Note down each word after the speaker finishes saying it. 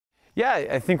Yeah,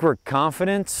 I think we're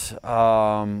confident.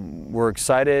 We're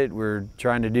excited. We're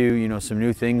trying to do, some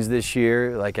new things this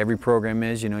year. Like every program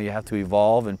is, you have to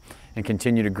evolve and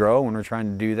continue to grow. And we're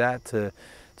trying to do that to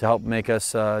help make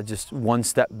us just one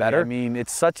step better. I mean,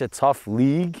 it's such a tough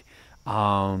league.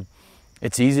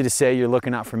 It's easy to say you're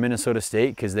looking out for Minnesota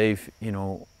State because they've,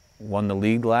 won the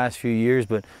league the last few years.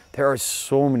 But there are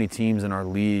so many teams in our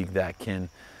league that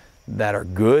are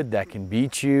good, that can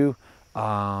beat you.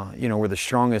 We're the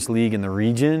strongest league in the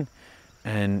region,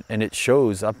 and it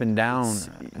shows up and down.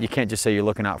 You can't just say you're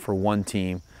looking out for one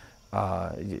team.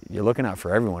 You're looking out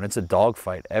for everyone. It's a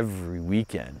dogfight every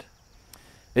weekend.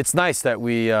 It's nice that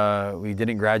we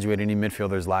didn't graduate any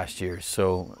midfielders last year,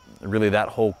 so really that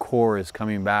whole core is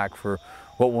coming back for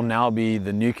what will now be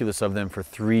the nucleus of them for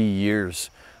 3 years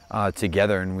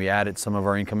together, and we added some of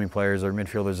our incoming players, our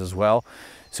midfielders as well.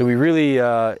 So we really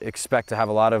expect to have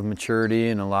a lot of maturity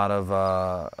and a lot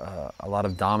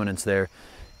of dominance there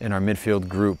in our midfield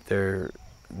group. They're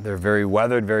very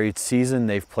weathered, very seasoned.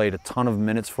 They've played a ton of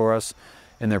minutes for us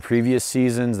in their previous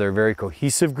seasons. They're a very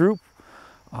cohesive group,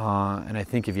 and I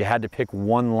think if you had to pick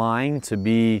one line to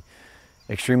be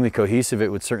extremely cohesive, it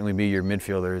would certainly be your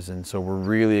midfielders. And so we're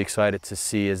really excited to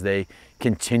see as they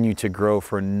continue to grow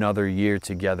for another year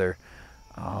together.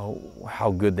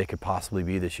 How good they could possibly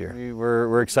be this year.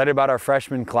 We're excited about our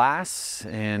freshman class,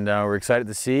 and we're excited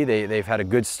to see they've had a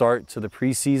good start to the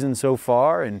preseason so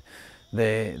far, and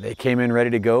they came in ready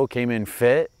to go, came in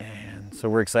fit, and so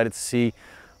we're excited to see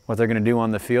what they're going to do on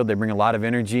the field. They bring a lot of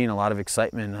energy and a lot of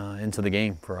excitement into the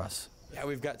game for us. Yeah,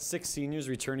 we've got 6 seniors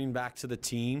returning back to the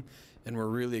team, and we're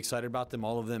really excited about them.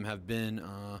 All of them have been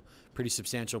pretty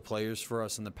substantial players for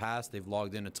us in the past. They've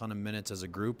logged in a ton of minutes as a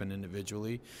group and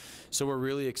individually. So we're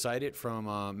really excited,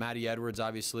 from Maddie Edwards,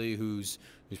 obviously, who's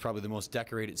probably the most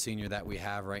decorated senior that we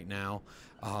have right now,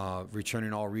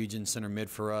 returning all region center mid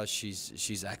for us.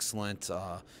 She's excellent,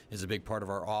 is a big part of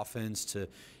our offense, to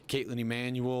Caitlin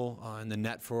Emanuel in the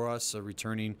net for us,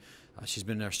 returning. She's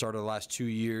been our starter the last 2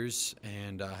 years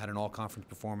and had an all-conference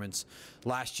performance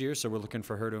last year, so we're looking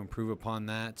for her to improve upon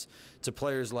that. To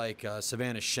players like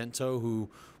Savannah Shinto, who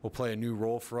will play a new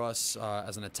role for us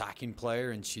as an attacking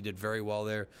player, and she did very well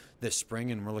there this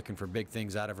spring, and we're looking for big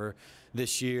things out of her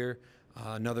this year.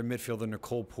 Another midfielder,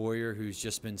 Nicole Poyer, who's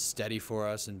just been steady for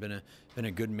us and been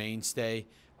a good mainstay.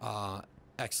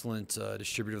 Excellent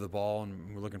distributor of the ball,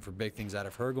 and we're looking for big things out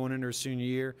of her going into her senior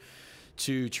year.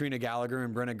 To Trina Gallagher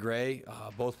and Brenna Gray,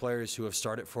 both players who have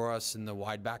started for us in the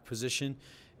wide back position,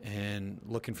 and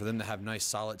looking for them to have nice,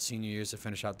 solid senior years to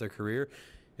finish out their career.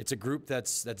 It's a group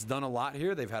that's done a lot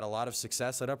here. They've had a lot of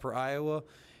success at Upper Iowa,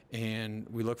 and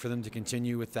we look for them to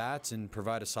continue with that and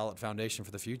provide a solid foundation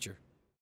for the future.